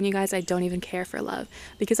much better than you guys, I don't even care for love,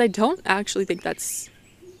 because I don't actually think that's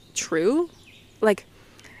true. Like,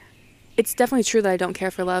 it's definitely true that I don't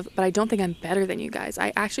care for love, but I don't think I'm better than you guys.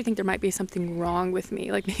 I actually think there might be something wrong with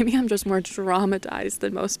me. Like maybe I'm just more traumatized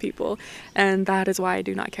than most people, and that is why I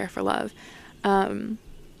do not care for love.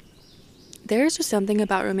 There's just something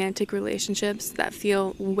about romantic relationships that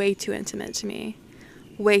feel way too intimate to me.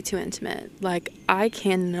 Way too intimate. Like I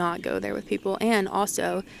cannot go there with people. And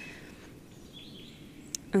also,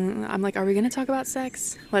 I'm like, are we going to talk about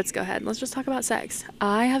sex? Let's go ahead. Let's just talk about sex.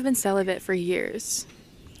 I have been celibate for years.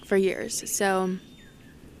 So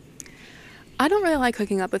I don't really like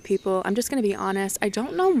hooking up with people. I'm just going to be honest. I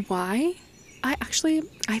don't know why. I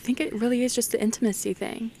think it really is just the intimacy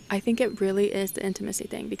thing. I think it really is the intimacy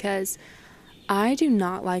thing, because I do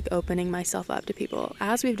not like opening myself up to people.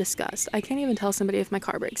 As we've discussed, I can't even tell somebody if my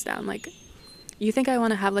car breaks down. Like, you think I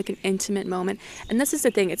want to have like an intimate moment? And this is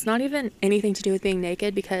the thing. It's not even anything to do with being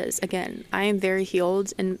naked, because again, I am very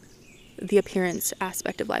healed in the appearance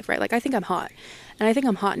aspect of life, right? Like I think I'm hot, and I think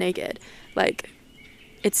I'm hot naked. Like,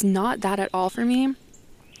 it's not that at all for me.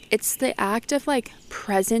 It's the act of like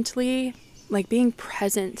presently, like being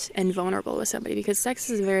present and vulnerable with somebody, because sex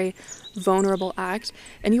is a very vulnerable act,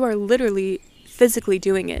 and you are literally physically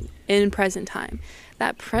doing it in present time.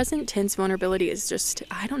 That present tense vulnerability is just,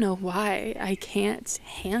 I don't know why I can't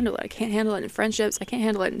handle it. I can't handle it in friendships. I can't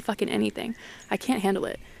handle it in fucking anything. I can't handle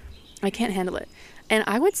it. And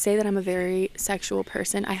I would say that I'm a very sexual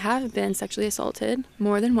person. I have been sexually assaulted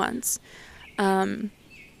more than once.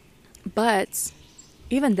 But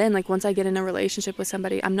even then, like once I get in a relationship with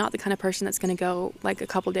somebody, I'm not the kind of person that's going to go like a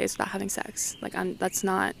couple days without having sex. Like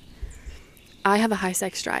I have a high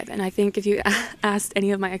sex drive, and I think if you asked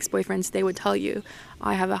any of my ex-boyfriends, they would tell you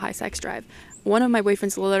I have a high sex drive. One of my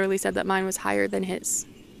boyfriends literally said that mine was higher than his,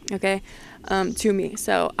 okay, to me.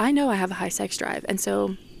 So I know I have a high sex drive, and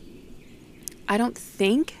so I don't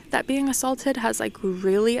think that being assaulted has like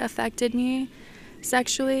really affected me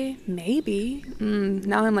sexually. Maybe.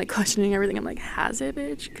 Now I'm like questioning everything. I'm like, has it,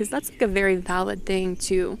 bitch? Because that's like a very valid thing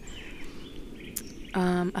to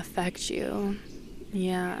affect you.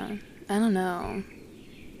 Yeah. I don't know.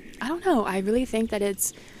 I really think that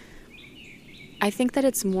it's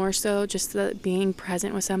more so just the being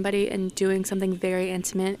present with somebody and doing something very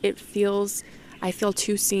intimate. I feel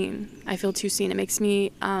too seen. It makes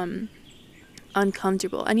me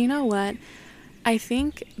uncomfortable. And you know what? I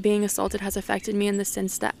think being assaulted has affected me in the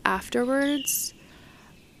sense that afterwards,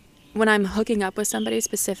 when I'm hooking up with somebody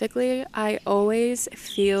specifically, I always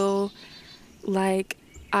feel like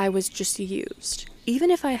I was just used.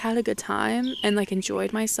 Even if I had a good time and like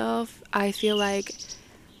enjoyed myself, I feel like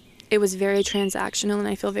it was very transactional and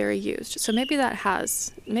I feel very used. So maybe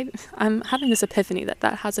I'm having this epiphany that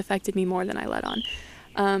has affected me more than I let on.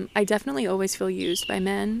 I definitely always feel used by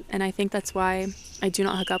men, and I think that's why I do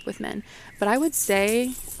not hook up with men. But I would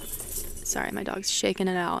say, sorry, my dog's shaking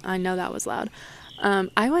it out. I know that was loud.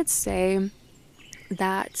 I would say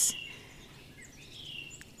that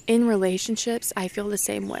in relationships, I feel the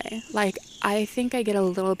same way. Like, I think I get a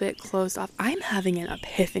little bit closed off. I'm having an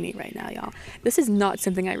epiphany right now, y'all. This is not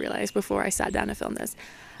something I realized before I sat down to film this.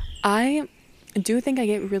 I do think I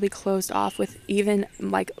get really closed off with even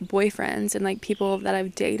like boyfriends and like people that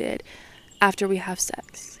I've dated after we have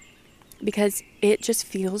sex. because it just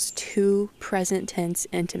feels too present tense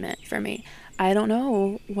intimate for me. I don't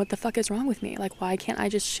know what the fuck is wrong with me. Like, why can't I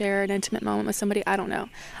just share an intimate moment with somebody? I don't know.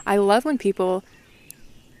 I love when people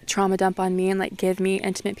trauma dump on me and like give me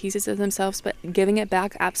intimate pieces of themselves, but giving it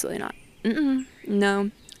back, absolutely not.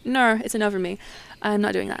 No, it's a no for me. I'm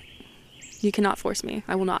not doing that. You cannot force me.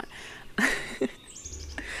 I will not.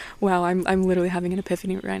 Wow, I'm literally having an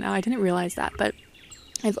epiphany right now. I didn't realize that, but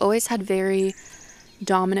I've always had very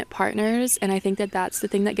dominant partners, and I think that that's the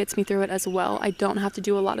thing that gets me through it as well. I don't have to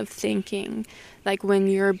do a lot of thinking. Like, when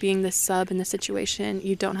you're being the sub in the situation,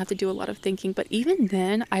 you don't have to do a lot of thinking, but even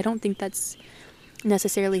then, I don't think that's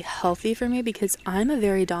necessarily healthy for me, because I'm a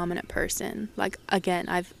very dominant person. Like, again,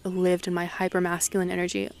 I've lived in my hyper masculine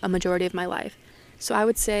energy a majority of my life, so I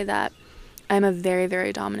would say that I'm a very,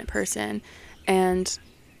 very dominant person. And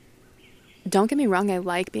don't get me wrong, I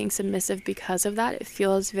like being submissive because of that. It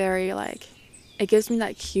feels very like, it gives me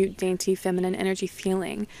that cute, dainty, feminine energy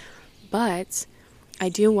feeling. But I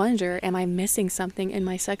do wonder, am I missing something in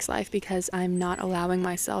my sex life because I'm not allowing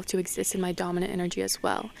myself to exist in my dominant energy as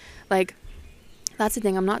well? Like, that's the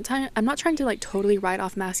thing. I'm not trying to like totally write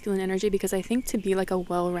off masculine energy, because I think to be like a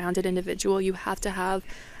well-rounded individual, you have to have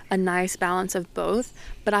a nice balance of both.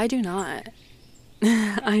 But I do not.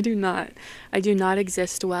 I do not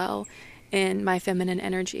exist well in my feminine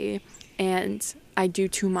energy, and I do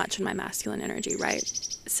too much in my masculine energy, right?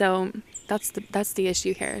 So that's the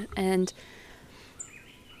issue here. And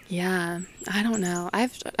yeah, I don't know.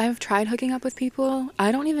 I've tried hooking up with people.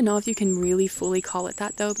 I don't even know if you can really fully call it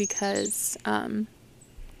that though, because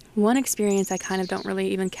one experience I kind of don't really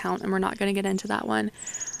even count, and we're not going to get into that one.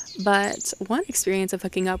 But one experience of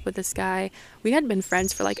hooking up with this guy, we had been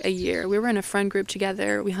friends for like a year. We were in a friend group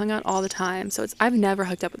together. We hung out all the time. So I've never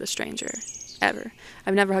hooked up with a stranger, ever.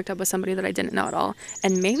 I've never hooked up with somebody that I didn't know at all.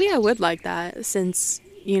 And maybe I would like that, since,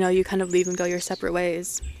 you know, you kind of leave and go your separate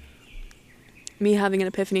ways. Me having an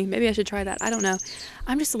epiphany, maybe I should try that. I don't know.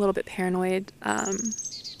 I'm just a little bit paranoid.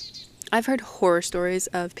 I've heard horror stories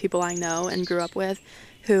of people I know and grew up with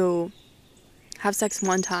who have sex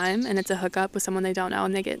one time and it's a hookup with someone they don't know,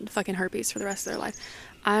 and they get fucking herpes for the rest of their life.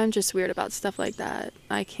 I'm just weird about stuff like that.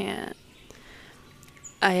 I can't.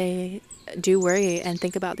 I do worry and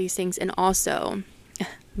think about these things. And also,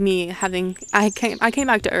 I came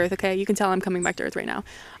back to earth, okay? You can tell I'm coming back to earth right now.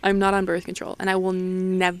 I'm not on birth control, and I will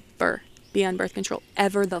never be on birth control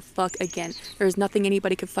ever the fuck again. There's nothing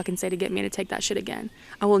anybody could fucking say to get me to take that shit again.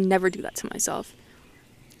 I will never do that to myself.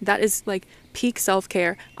 That is like peak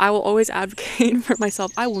self-care. I will always advocate for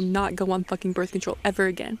myself. I will not go on fucking birth control ever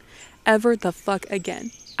again. Ever the fuck again.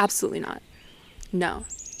 Absolutely not. No.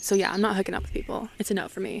 So yeah, I'm not hooking up with people. It's a no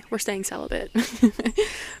for me. We're staying celibate.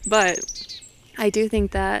 But I do think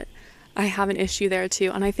that I have an issue there too.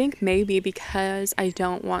 And I think maybe because I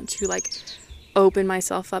don't want to like open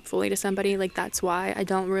myself up fully to somebody, like that's why I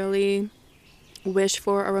don't really wish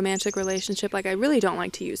for a romantic relationship. Like, I really don't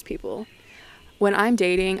like to use people. When I'm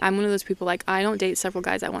dating, I'm one of those people, like, I don't date several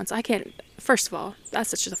guys at once. I can't, first of all, that's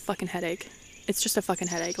just a fucking headache. It's just a fucking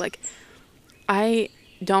headache. Like, I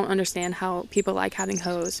don't understand how people like having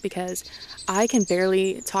hoes, because I can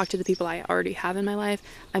barely talk to the people I already have in my life.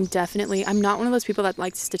 I'm not one of those people that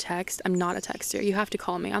likes to text. I'm not a texter. You have to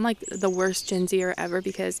call me. I'm like the worst Gen Zer ever,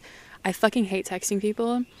 because I fucking hate texting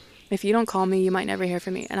people. If you don't call me, you might never hear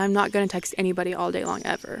from me. And I'm not going to text anybody all day long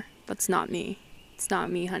ever. That's not me. It's not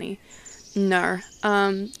me, honey. No.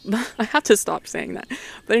 I have to stop saying that.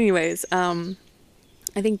 But anyways, I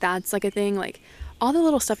think that's like a thing. Like, all the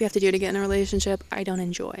little stuff you have to do to get in a relationship, I don't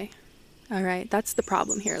enjoy. All right, that's the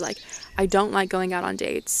problem here. Like, I don't like going out on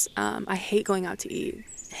dates. I hate going out to eat.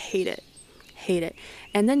 Hate it.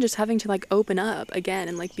 And then just having to like open up again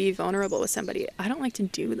and like be vulnerable with somebody. I don't like to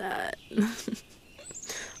do that.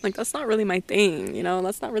 Like, that's not really my thing, you know?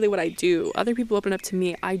 That's not really what I do. Other people open up to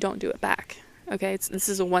me. I don't do it back. Okay, this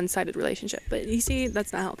is a one-sided relationship. But you see,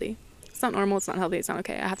 that's not healthy. It's not normal. It's not healthy. It's not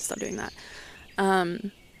okay. I have to stop doing that.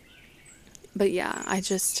 But yeah, I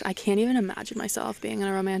can't even imagine myself being in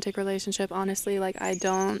a romantic relationship, honestly. Like, I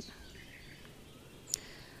don't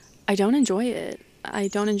enjoy it. I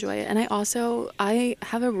don't enjoy it. And I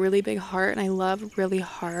have a really big heart, and I love really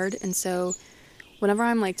hard. And so whenever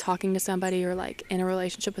I'm like talking to somebody or like in a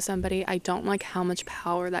relationship with somebody, I don't like how much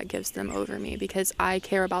power that gives them over me, because I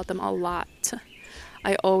care about them a lot.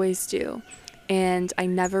 I always do. And I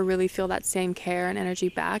never really feel that same care and energy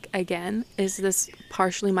back. Again, is this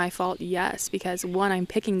partially my fault? Yes, because one, I'm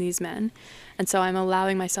picking these men, and so I'm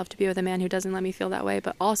allowing myself to be with a man who doesn't let me feel that way,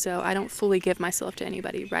 but also I don't fully give myself to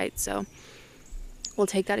anybody, right? So we'll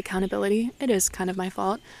take that accountability. It is kind of my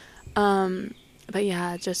fault. But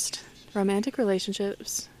yeah, just romantic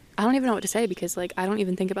relationships. I don't even know what to say, because like I don't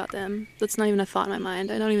even think about them. That's not even a thought in my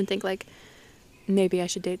mind. I don't even think like maybe I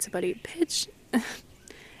should date somebody. Bitch,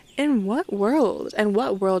 in what world? And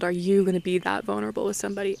what world are you going to be that vulnerable with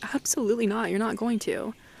somebody? Absolutely not. You're not going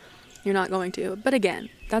to. You're not going to. But again,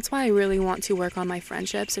 that's why I really want to work on my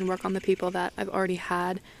friendships and work on the people that I've already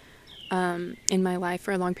had in my life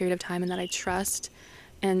for a long period of time and that I trust,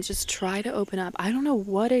 and just try to open up. I don't know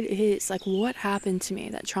what it is, like what happened to me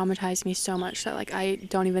that traumatized me so much that like I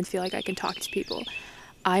don't even feel like I can talk to people.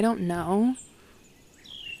 I don't know,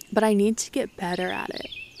 but I need to get better at it.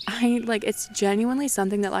 It's genuinely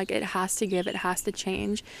something that like it has to give, it has to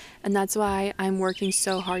change. And that's why I'm working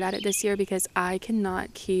so hard at it this year, because I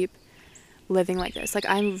cannot keep living like this. Like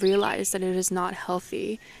I realized that it is not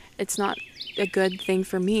healthy. It's not a good thing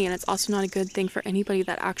for me, and it's also not a good thing for anybody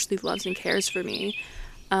that actually loves and cares for me.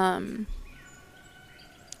 And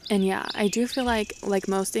yeah, I do feel like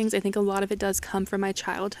most things, I think a lot of it does come from my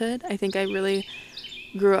childhood. I think I really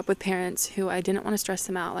grew up with parents who I didn't want to stress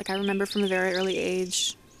them out. Like I remember from a very early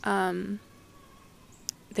age,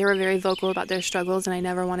 they were very vocal about their struggles, and I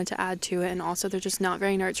never wanted to add to it. And also they're just not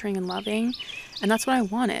very nurturing and loving. And that's what I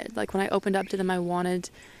wanted. Like when I opened up to them, I wanted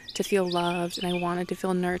to feel loved and I wanted to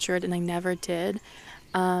feel nurtured, and I never did.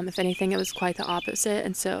 If anything, it was quite the opposite.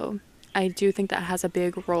 And so I do think that has a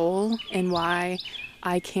big role in why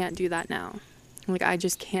I can't do that now. Like I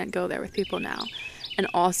just can't go there with people now. And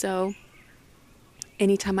also,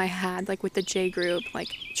 anytime I had, like with the J group, like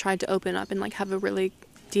tried to open up and like have a really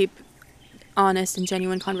deep, honest and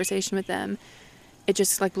genuine conversation with them, it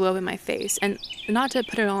just like blew up in my face. And not to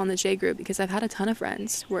put it all on the J group, because I've had a ton of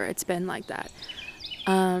friends where it's been like that.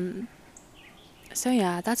 So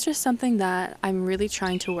yeah, that's just something that I'm really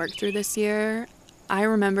trying to work through this year. I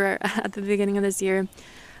remember at the beginning of this year,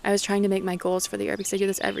 I was trying to make my goals for the year, because I do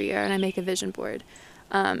this every year, and I make a vision board.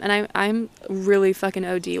 And I'm really fucking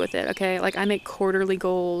OD with it, okay? Like I make quarterly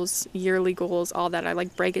goals, yearly goals, all that. I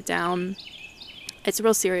like break it down. It's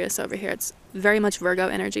real serious over here. It's very much Virgo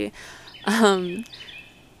energy.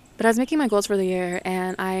 But I was making my goals for the year,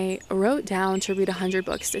 and I wrote down to read 100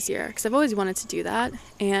 books this year, because I've always wanted to do that.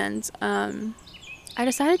 And I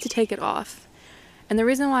decided to take it off. And the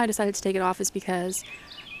reason why I decided to take it off is because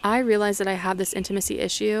I realized that I have this intimacy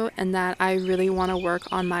issue, and that I really want to work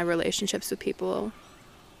on my relationships with people.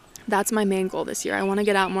 That's my main goal this year. I want to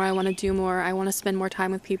get out more. I want to do more. I want to spend more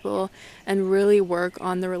time with people and really work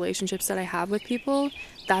on the relationships that I have with people.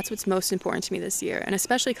 That's what's most important to me this year. And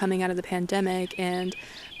especially coming out of the pandemic and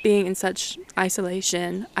being in such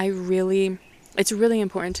isolation, it's really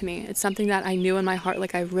important to me. It's something that I knew in my heart,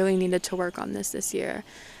 like I really needed to work on this year.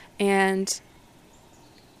 And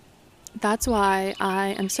that's why I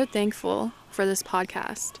am so thankful for this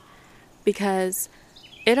podcast, because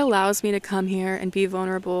it allows me to come here and be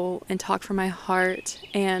vulnerable and talk from my heart,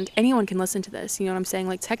 and anyone can listen to this. You know what I'm saying?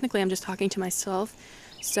 Like technically I'm just talking to myself,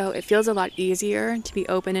 so it feels a lot easier to be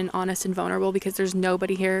open and honest and vulnerable, because there's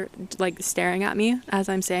nobody here like staring at me as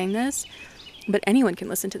I'm saying this. But anyone can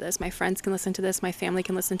listen to this. My friends can listen to this, my family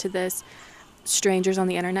can listen to this, strangers on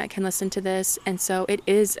the internet can listen to this. And so it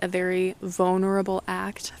is a very vulnerable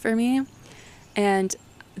act for me, and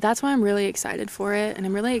that's why I'm really excited for it, and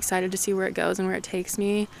I'm really excited to see where it goes and where it takes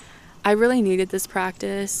me. I really needed this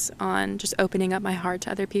practice on just opening up my heart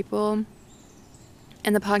to other people,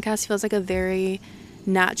 and the podcast feels like a very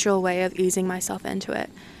natural way of easing myself into it.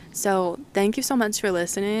 So thank you so much for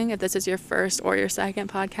listening. If this is your first or your second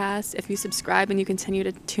podcast, if you subscribe and you continue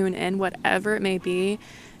to tune in, whatever it may be,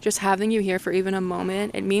 just having you here for even a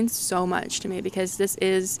moment, it means so much to me, because this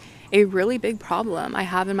is a really big problem I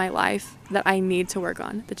have in my life that I need to work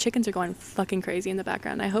on. The chickens are going fucking crazy in the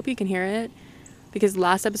background. I hope you can hear it, because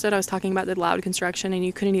last episode I was talking about the loud construction and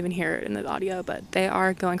you couldn't even hear it in the audio, but they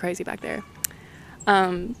are going crazy back there.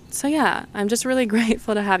 So yeah, I'm just really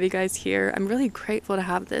grateful to have you guys here. I'm really grateful to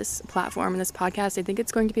have this platform and this podcast. I think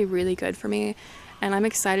it's going to be really good for me, and I'm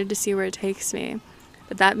excited to see where it takes me.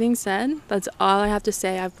 But that being said, that's all I have to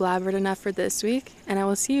say. I've blabbered enough for this week, and I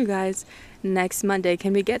will see you guys next Monday.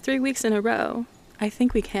 Can we get 3 weeks in a row? I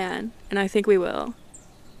think we can, and I think we will.